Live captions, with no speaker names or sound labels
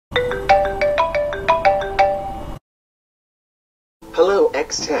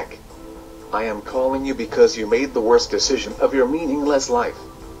xTech. I am calling you because you made the worst decision of your meaningless life.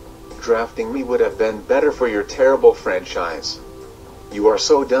 Drafting me would have been better for your terrible franchise. You are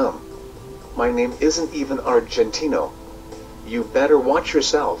so dumb. My name isn't even Argentino. You better watch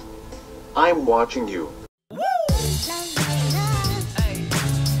yourself. I'm watching you.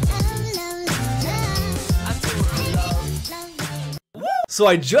 So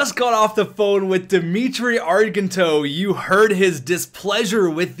I just got off the phone with Dimitri Argento. You heard his displeasure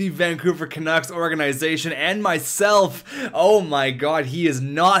with the Vancouver Canucks organization and myself. Oh my god, he is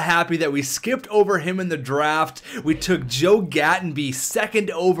not happy that we skipped over him in the draft. We took Joe Gattenby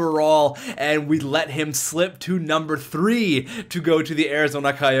second overall and we let him slip to number 3 to go to the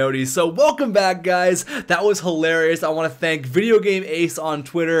Arizona Coyotes. So welcome back, guys. That was hilarious. I want to thank Video Game Ace on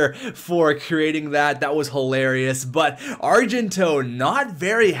Twitter for creating that. That was hilarious. But Argento not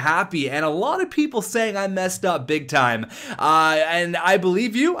very happy, and a lot of people saying I messed up big time, and I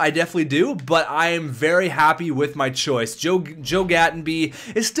believe you, I definitely do, but I am very happy with my choice. Joe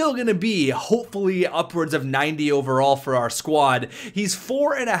Gattenby is still going to be hopefully upwards of 90 overall for our squad. He's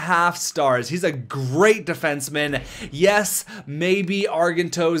 4.5 stars. He's a great defenseman. Yes, maybe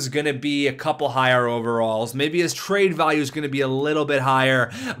Argento's going to be a couple higher overalls. Maybe his trade value is going to be a little bit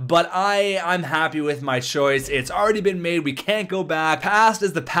higher, but I'm happy with my choice. It's already been made. We can't go back. Past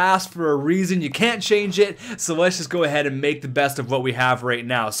is the past for a reason. You can't change it. So let's just go ahead and make the best of what we have right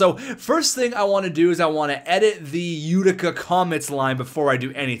now. So first thing I want to do is I want to edit the Utica Comets line before I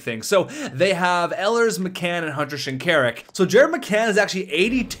do anything. So they have Ehlers, McCann, and Hunter Shinkaruk. So Jared McCann is actually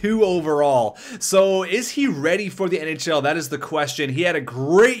 82 overall. So is he ready for the NHL? That is the question. He had a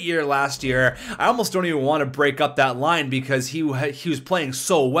great year last year. I almost don't even want to break up that line because he was playing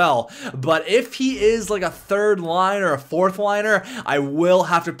so well. But if he is like a third line or a fourth liner, I will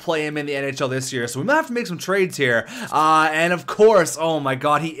have to play him in the NHL this year. So we might have to make some trades here. And of course, oh my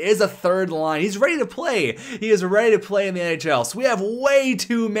god, he is a third line. He's ready to play. He is ready to play in the NHL. So we have way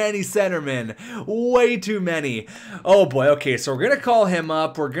too many centermen. Way too many. Oh boy, okay, so we're going to call him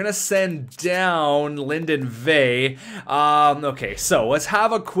up. We're going to send down Lyndon Vey. Okay, so let's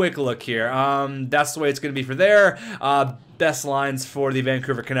have a quick look here. That's the way it's going to be for there. Best lines for the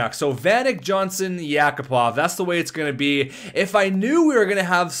Vancouver Canucks. So Vanek, Johnson, Yakupov. That's the way it's going to be. If I knew we were going to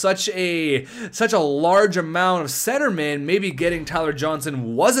have such a large amount of centermen, maybe getting Tyler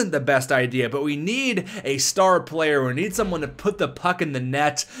Johnson wasn't the best idea. But we need a star player. We need someone to put the puck in the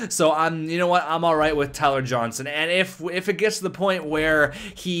net. So you know what? I'm all right with Tyler Johnson. And if it gets to the point where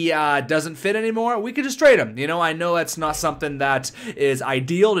he doesn't fit anymore, we could just trade him. You know, I know that's not something that is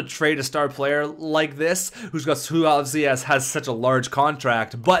ideal to trade a star player like this, who obviously has such a large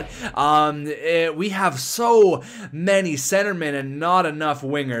contract, but we have so many centermen and not enough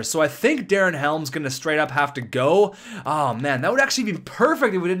wingers. So I think Darren Helm's going to straight up have to go. Oh man, that would actually be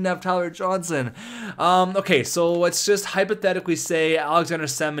perfect if we didn't have Tyler Johnson. Okay, so let's just hypothetically say Alexander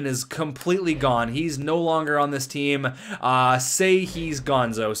Semin is completely gone. He's no longer on this team. Say he's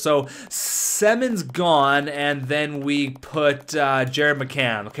gonzo. So Semin's gone, and then we put Jared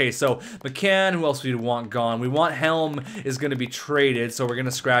McCann. Okay, so McCann, who else we want gone? We want Helm is going to be traded, so we're going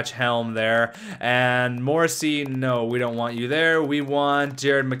to scratch Helm there. And Morrissey, no, we don't want you there. We want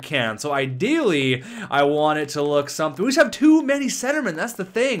Jared McCann. So ideally, I want it to look something. We just have too many centermen. That's the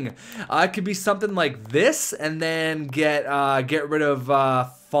thing. It could be something like this, and then get rid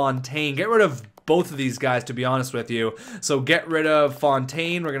of Fontaine. Get rid of both of these guys, to be honest with you. So get rid of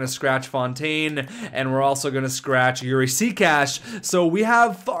Fontaine. We're going to scratch Fontaine, and we're also going to scratch Yuri Seacash. So we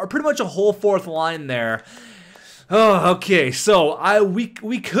have pretty much a whole fourth line there. Oh, okay, so we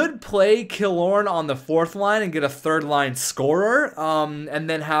could play Killorn on the fourth line and get a third line scorer, and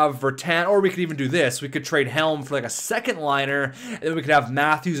then have Vertan, or we could even do this. We could trade Helm for like a second liner, and then we could have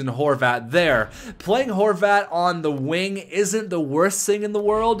Matthews and Horvat there. Playing Horvat on the wing isn't the worst thing in the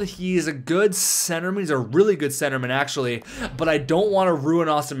world. He's a good centerman. He's a really good centerman, actually, but I don't want to ruin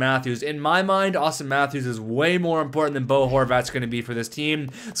Austin Matthews. In my mind, Austin Matthews is way more important than Bo Horvat's going to be for this team.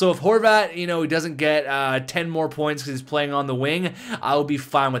 So if Horvat, you know, he doesn't get 10 more points because he's playing on the wing, I'll be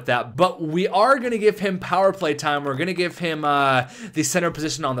fine with that. But we are going to give him power play time. We're going to give him the center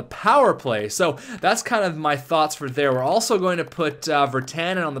position on the power play. So that's kind of my thoughts for there. We're also going to put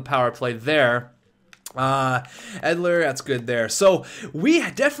Vertanen on the power play there. Edler, that's good there. So we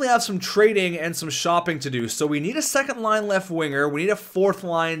definitely have some trading and some shopping to do. So we need a second line left winger, we need a fourth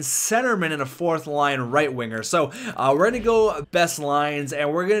line centerman, and a fourth line right winger. So we're gonna go best lines,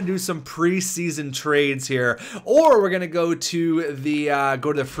 and we're gonna do some preseason trades here, or we're gonna go to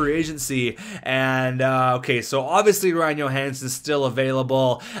the free agency. And okay, so obviously Ryan Johansson's still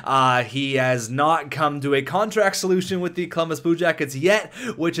available. He has not come to a contract solution with the Columbus Blue Jackets yet,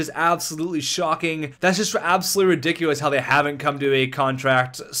 which is absolutely shocking. That's just absolutely ridiculous how they haven't come to a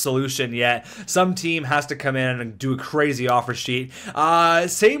contract solution yet. Some team has to come in and do a crazy offer sheet.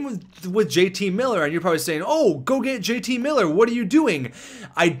 Same with JT Miller, and you're probably saying, oh, go get JT Miller. What are you doing?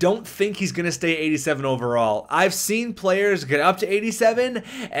 I don't think he's going to stay 87 overall. I've seen players get up to 87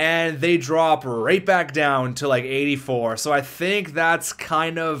 and they drop right back down to like 84. So I think that's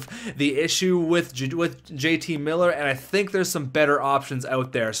kind of the issue with JT Miller, and I think there's some better options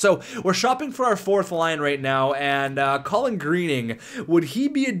out there. So we're shopping for our fourth line right now, and Colin Greening, would he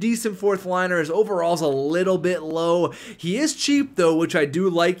be a decent fourth liner? His overall's a little bit low. He is cheap though, which I do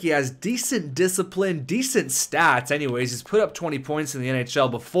like. He has decent discipline, decent stats anyways. He's put up 20 points in the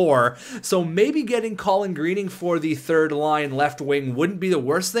NHL before, so maybe getting Colin Greening for the third line left wing wouldn't be the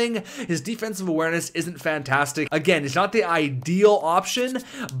worst thing. His defensive awareness isn't fantastic. Again, it's not the ideal option,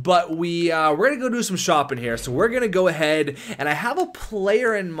 but we're gonna go do some shopping here. So we're gonna go ahead, and I have a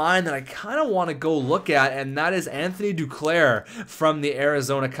player in mind that I kind of want to go look at, and that is Anthony Duclair from the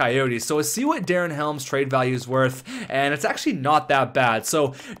Arizona Coyotes. So let's see what Darren Helm's trade value is worth, and it's actually not that bad. So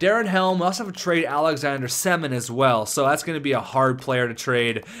Darren Helm, we also have to trade Alexander Semin as well, so that's going to be a hard player to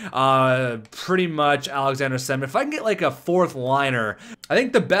trade. Pretty much Alexander Semin. If I can get like a fourth liner, I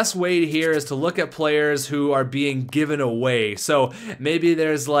think the best way here is to look at players who are being given away. So maybe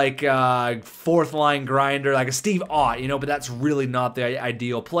there's like a fourth line grinder, like a Steve Ott, you know, but that's really not the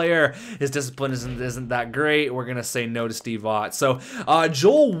ideal player. His discipline isn't that great. We're gonna say no to Steve Ott. So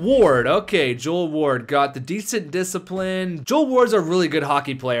Joel Ward, okay, Joel Ward got the decent discipline. Joel Ward's a really good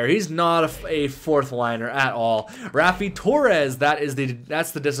hockey player. He's not a fourth liner at all. Rafi Torres, that's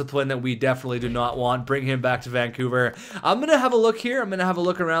the discipline that we definitely do not want. Bring him back to Vancouver. I'm gonna have a look here. I'm gonna have a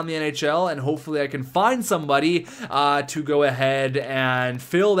look around the NHL, and hopefully I can find somebody to go ahead and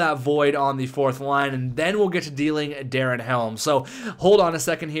fill that void on the fourth line, and then we'll get to dealing Darren Helm. So hold on a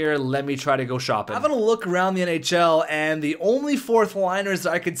second here. Let me try to go shopping. Having a look around the NHL, and the only fourth liners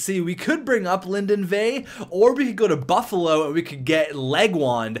that I could see, we could bring up Lyndon Vay, or we could go to Buffalo and we could get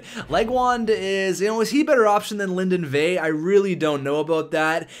Legwand. Legwand is, is he a better option than Lyndon Vay? I really don't know about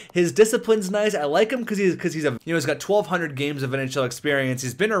that. His discipline's nice. I like him because he's got 1,200 games of NHL experience.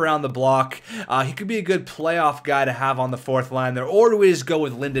 He's been around the block. He could be a good playoff guy to have on the fourth line there. Or do we just go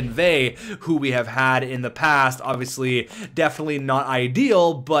with Lyndon Vay, who we have had in the past? Obviously, definitely not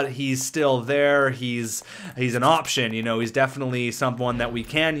ideal, but he's still there. He's an option. He's definitely someone that we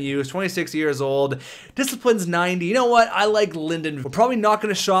can use. 26 years old. Discipline's 90. You know what? I like Lyndon. We're probably not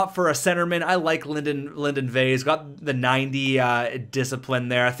going to shop for a centerman. I like Lyndon Vay. He's got the 90 discipline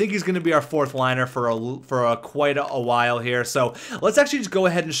there. I think he's going to be our fourth liner for quite a while here. So let's actually just go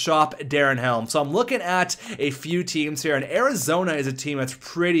ahead and shop Darren Helm. So I'm looking at a few teams here, and Arizona is a team that's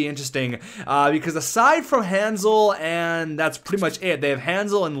pretty interesting because aside from Hansel, and that's pretty much it, they have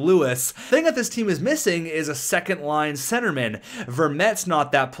Hansel and Lewis. The thing that this team is missing is a second line centerman. Vermette's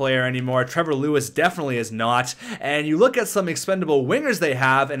not that player anymore. Trevor Lewis definitely is not. And you look at some expendable wingers they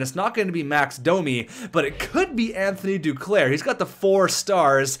have, and it's not going to be Max Domi, but it could be Anthony Duclair. He's got the 4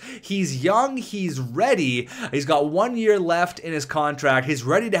 stars. He's young. He's ready. He's got 1 year left in his contract. He's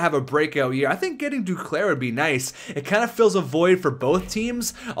ready to have a breakout year. I think getting Duclair would be nice. It kind of fills a void for both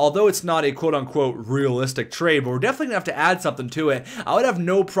teams, although it's not a quote-unquote realistic trade, but we're definitely going to have to add something to it. I would have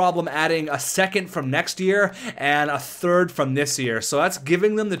no problem adding a second from next year and a third from this year. So that's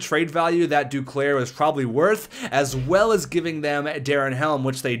giving them the trade value that Duclair is probably worth, as well as giving them Darren Helm,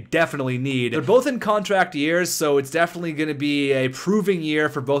 which they definitely need. They're both in contract years, so it's definitely going to be a proving year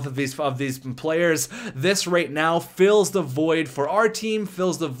for both of these players. This right now fills the void for our team,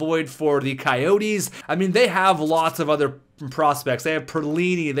 fills the void for the Coyotes. I mean, they have lots of other prospects. They have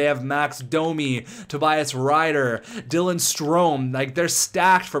Perlini, they have Max Domi, Tobias Ryder, Dylan Strome. Like, they're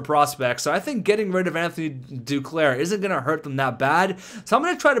stacked for prospects. So I think getting rid of Anthony Duclair isn't going to hurt them that bad. So I'm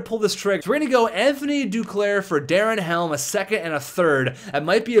going to try to pull this trick. So we're going to go Anthony Duclair for Darren Helm, a second and a third. That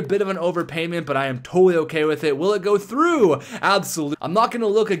might be a bit of an overpayment, but I am totally okay with it. Will it go through? Absolutely. I'm not going to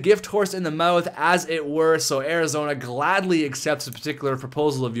look a gift horse in the mouth, as it were, so Arizona gladly accepts a particular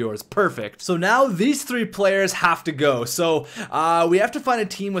proposal of yours. Perfect. So now these 3 players have to go. So So we have to find a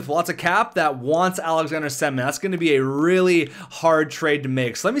team with lots of cap that wants Alexander Semin. That's going to be a really hard trade to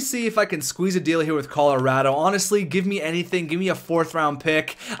make. So let me see if I can squeeze a deal here with Colorado. Honestly, give me anything. Give me a 4th round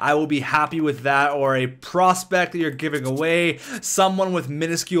pick. I will be happy with that, or a prospect that you're giving away. Someone with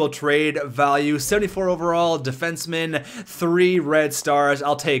minuscule trade value. 74 overall, defenseman, 3 red stars.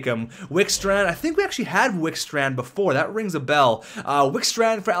 I'll take him. Wickstrand. I think we actually had Wickstrand before. That rings a bell.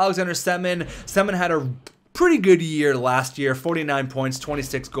 Wickstrand for Alexander Semin. Semin had a pretty good year last year, 49 points,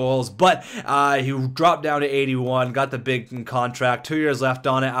 26 goals, but he dropped down to 81, got the big contract, 2 years left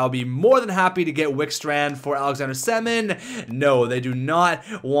on it. I'll be more than happy to get Wickstrand for Alexander Semin. No, they do not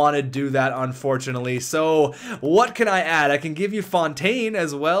want to do that, unfortunately. So what can I add? I can give you Fontaine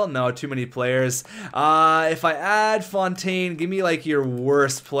as well. No, too many players. If I add Fontaine, give me like your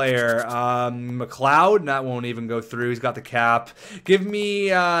worst player. McLeod, that won't even go through. He's got the cap. Give me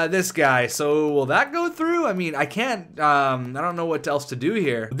this guy. So will that go through? I mean, I can't, I don't know what else to do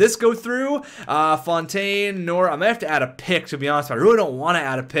here. Will this go through? Fontaine, nor, I might have to add a pick, to be honest. I really don't want to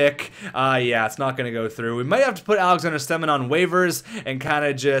add a pick. Yeah, it's not going to go through. We might have to put Alexander Semin on waivers and kind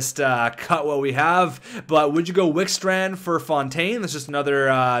of just cut what we have. But would you go Wickstrand for Fontaine? That's just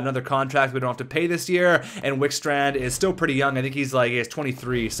another contract we don't have to pay this year. And Wickstrand is still pretty young. I think he's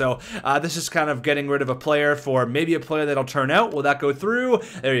 23. So this is kind of getting rid of a player for maybe a player that'll turn out. Will that go through?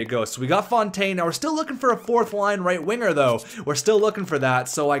 There you go. So we got Fontaine. Now we're still looking for a 4th line right winger though. We're still looking for that.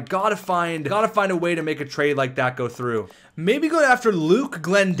 So I gotta find a way to make a trade like that go through. Maybe go after Luke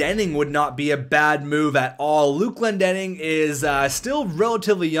Glendening would not be a bad move at all. Luke Glendening is still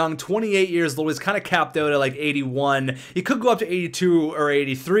relatively young, 28 years old. He's kind of capped out at like 81. He could go up to 82 or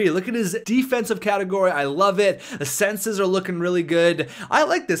 83. Look at his defensive category. I love it. The senses are looking really good. I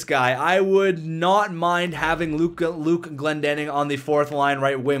like this guy. I would not mind having Luke Glendening on the 4th line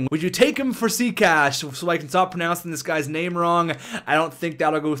right wing. Would you take him for C-Cash so I can stop pronouncing this guy's name wrong? I don't think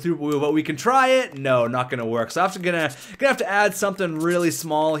that'll go through, but we can try it. No, not gonna work. So I'm gonna have to add something really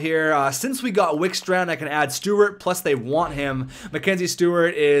small here. Since we got Wickstrand, I can add Stewart, plus they want him. Mackenzie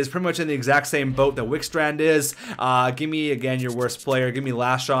Stewart is pretty much in the exact same boat that Wickstrand is. Give me, again, your worst player. Give me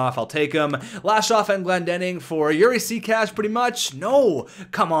Lashoff. I'll take him. Lashoff and Glendening for Yuri C-Cash, pretty much. No,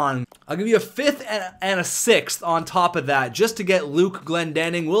 come on. I'll give you a 5th and a 6th on top of that, just to get Luke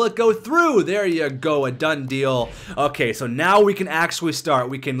Glendening. Will it go through? There you go, a done deal. Okay, so now we can actually start.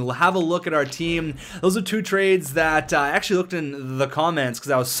 We can have a look at our team. Those are 2 trades that I actually looked in the comments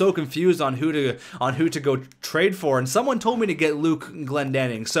because I was so confused on who to go trade for, and someone told me to get Luke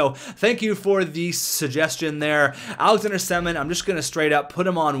Glendening. So thank you for the suggestion there. Alexander Semin, I'm just gonna straight up put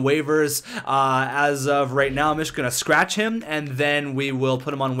him on waivers as of right now. I'm just gonna scratch him, and then we will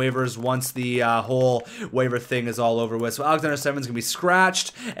put him on waivers once the whole waiver thing is all over with. So Alexander Semin's gonna be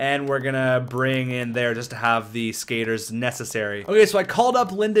scratched, and we're gonna bring in there just to have the skaters necessary. Okay, so I called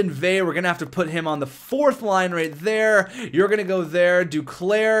up Lyndon Vey. We're gonna have to put him on the 4th line right there. You're gonna go there.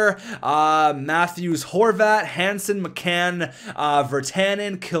 Duclair, Matthews, Horvat, Hansen, McCann,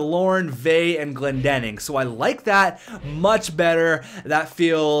 Virtanen, Killorn, Vey, and Glendening. So I like that much better. That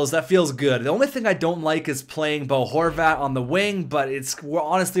feels good. The only thing I don't like is playing Bo Horvat on the wing, but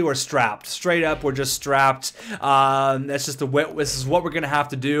honestly we're strapped. Straight up, we're just strapped. That's just this is what we're gonna have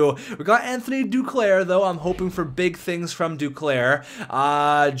to do. We got Anthony Duclair though. I'm hoping for big things from Duclair.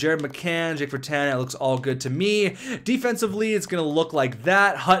 Jared McCann, Jake Virtanen. It looks all good to me. Defensively, it's going to look like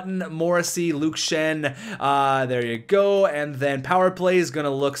that. Hutton, Morrissey, Luke Shen. There you go. And then power play is going to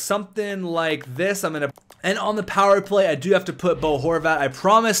look something like this. And on the power play, I do have to put Bo Horvat. I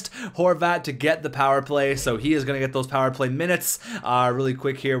promised Horvat to get the power play, so he is going to get those power play minutes. Really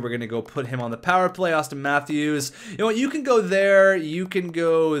quick here, we're going to go put him on the power play. Austin Matthews. You know what? You can go there. You can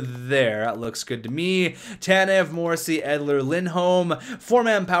go there. That looks good to me. Tanev, Morrissey, Edler, Lindholm.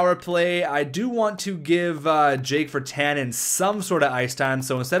 4-man power play. I do want to give Jake Virtanen some sort of ice time,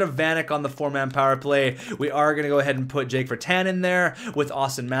 so instead of Vanek on the 4-man power play, we are going to go ahead and put Jake Virtanen there with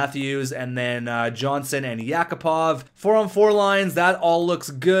Austin Matthews and then Johnson and Yakupov. 4-on-4 lines, that all looks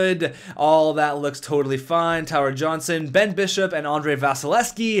good. All that looks totally fine. Tyler Johnson, Ben Bishop, and Andrei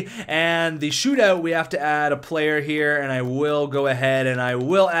Vasilevsky. And the shootout, we have to add a player here, and I will go ahead and I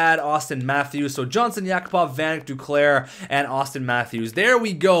will add Austin Matthews. So Johnson, Yakupov, Vanek, Duclair, and Austin Matthews. There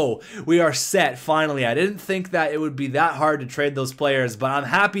we go. We are set, finally. I didn't think that it would be that hard to trade those players, but I'm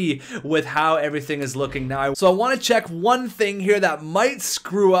happy with how everything is looking now. So I want to check one thing here that might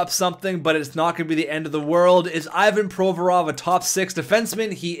screw up something, but it's not going to be the end of the world. Is Ivan Provorov a top 6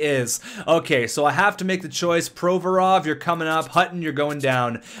 defenseman? He is. Okay, so I have to make the choice. Provorov, you're coming up. Hutton, you're going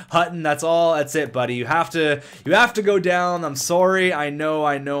down. Hutton, that's all. That's it, buddy. You have to go down. I'm sorry. I know.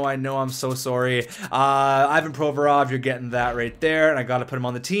 I'm so sorry. Ivan Provorov, you're getting that right there, and I got to put him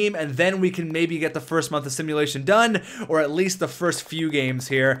on the team, and then we can maybe get the first month of simulation done, or at least the first few games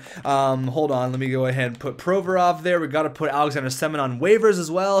here. Hold on. Let me go ahead and put Provorov there. We got to put Alexander Semin on waivers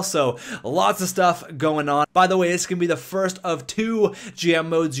as well, so lots of stuff going on. By the way, this can be the first of 2 GM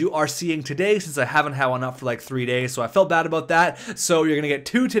modes you are seeing today, since I haven't had one up for like 3 days, so I felt bad about that. So you're gonna get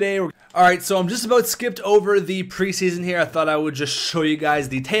 2 today. Alright, so I'm just about skipped over the preseason here. I thought I would just show you guys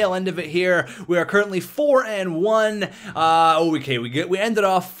the tail end of it here. We are currently 4-1. Okay, we ended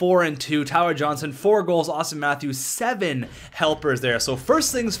off 4-2. Tyler Johnson, 4 goals. Austin Matthews, 7 helpers there. So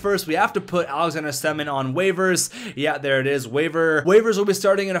first things first, we have to put Alexander Semin on waivers. Yeah, there it is. Waivers will be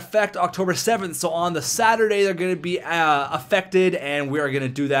starting in effect October 7th. So on the Saturday, they're going to be affected, and we are going to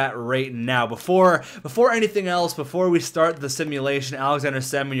do that right now. Before anything else, before we start the simulation, Alexander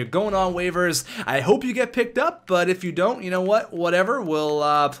Semin, you're going on waivers. I hope you get picked up, but if you don't, you know what? Whatever.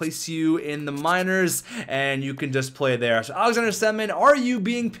 We'll place you in the minors, and you can just play there. So Alexander Semin, are you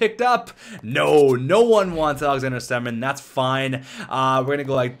being picked up? No, no one wants Alexander Semin. That's fine. We're gonna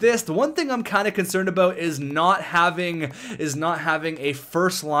go like this. The one thing I'm kind of concerned about is not having a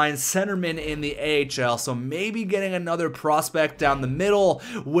first line centerman in the AHL. So maybe getting another prospect down the middle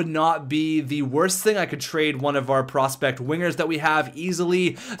would not be the worst thing. I could trade one of our prospect wingers that we have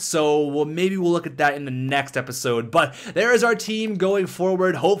easily. So maybe we'll look at that in the next episode. But there is our team going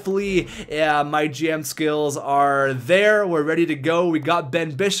forward. Hopefully, my GM skills are there. We're ready to go. We got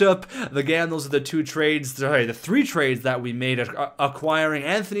Ben Bishop. Again, those are the 2 trades, sorry, the 3 trades that we made, acquiring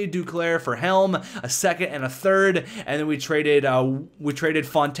Anthony Duclair for Helm, a 2nd and a 3rd, and then we traded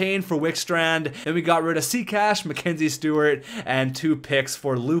Fontaine for Wickstrand, and we got rid of Seacash, Mackenzie Stewart, and 2 picks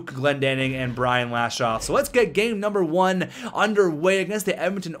for Luke Glendenning and Brian Lashoff. So let's get game number 1 underway against the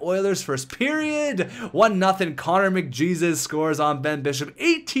Edmonton Oilers. First period, 1-0. Connor McJesus scores on Ben Bishop.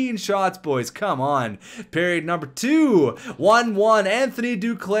 18 shots, boys. Come on. Period number 2, 1-1. Anthony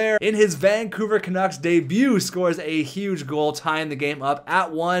Duclair, in his Vancouver Canucks debut, scores a huge goal, tying the game up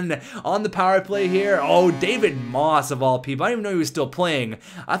at 1 on the power play here. Oh, David Moss, of all people. I didn't even know he was still playing.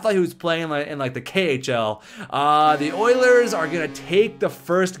 I thought he was playing in like the KHL. The Oilers are going to take the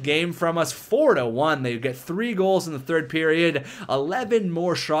first game from us 4-1. They get 3 goals in the 3rd period, 11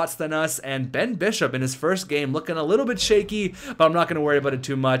 more shots than us, and Ben Bishop in his first game looking a little bit shaky, but I'm not going to worry about it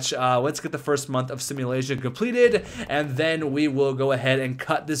too much. Let's get the first month of simulation completed, and then we will go ahead and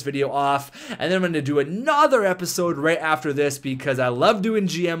cut this video off, and then I'm going to do another episode right after this because I love doing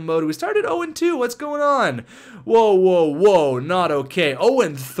GM mode. We started 0-2. What's going on? Whoa, not okay.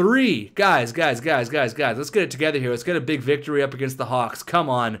 0-3. Guys, let's get it together here. Let's get a big victory up against the Hawks. Come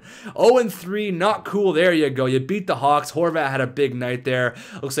on. 0-3, not cool. There you go. You beat the Hawks. Horvat had a big night there.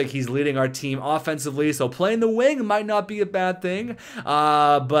 Looks like he's leading our team offensively, so playing the wing might not be a bad thing.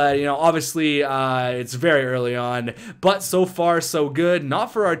 But, you know, obviously, it's very early on. But so far, so good.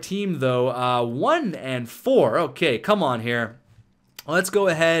 Not for our team, though. 1-4. Okay, come on here. Let's go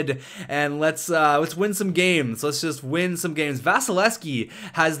ahead and let's win some games. Let's just win some games. Vasilevsky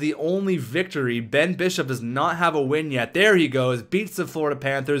has the only victory. Ben Bishop does not have a win yet. There he goes. Beats the Florida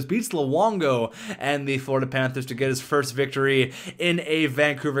Panthers. Beats Luongo and the Florida Panthers to get his first victory in a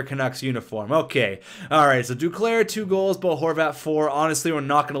Vancouver Canucks uniform. Okay. All right. So Duclair 2 goals, Bo Horvat 4. Honestly, we're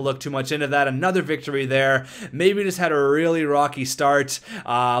not going to look too much into that. Another victory there. Maybe just had a really rocky start.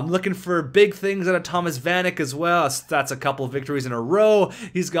 I'm looking for big things out of Thomas Vanek as well. That's a couple of victories in a row.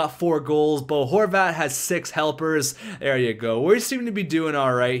 He's got 4 goals. Bo Horvat has 6 helpers. There you go. We seem to be doing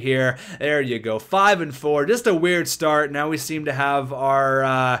all right here. There you go. 5-4. Just a weird start. Now we seem to have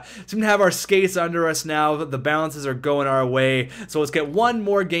our skates under us now. The balances are going our way. So let's get one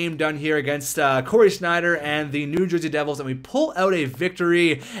more game done here against Corey Schneider and the New Jersey Devils, and we pull out a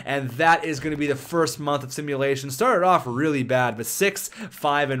victory, and that is going to be the first month of simulation. Started off really bad, but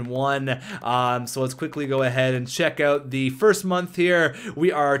 6-5-1. So let's quickly go ahead and check out the first month here.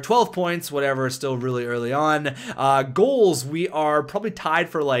 We are 12 points, whatever, still really early on. Goals, we are probably tied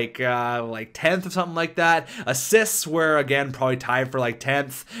for like 10th or something like that. Assists, we're again probably tied for like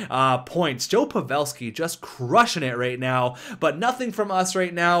 10th. Points, Joe Pavelski just crushing it right now, but nothing from us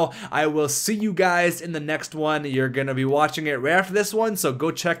right now. I will see you guys in the next one. You're going to be watching it right after this one, so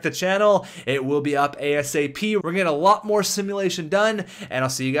go check the channel. It will be up ASAP. We're going to get a lot more simulation done, and I'll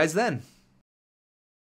see you guys then.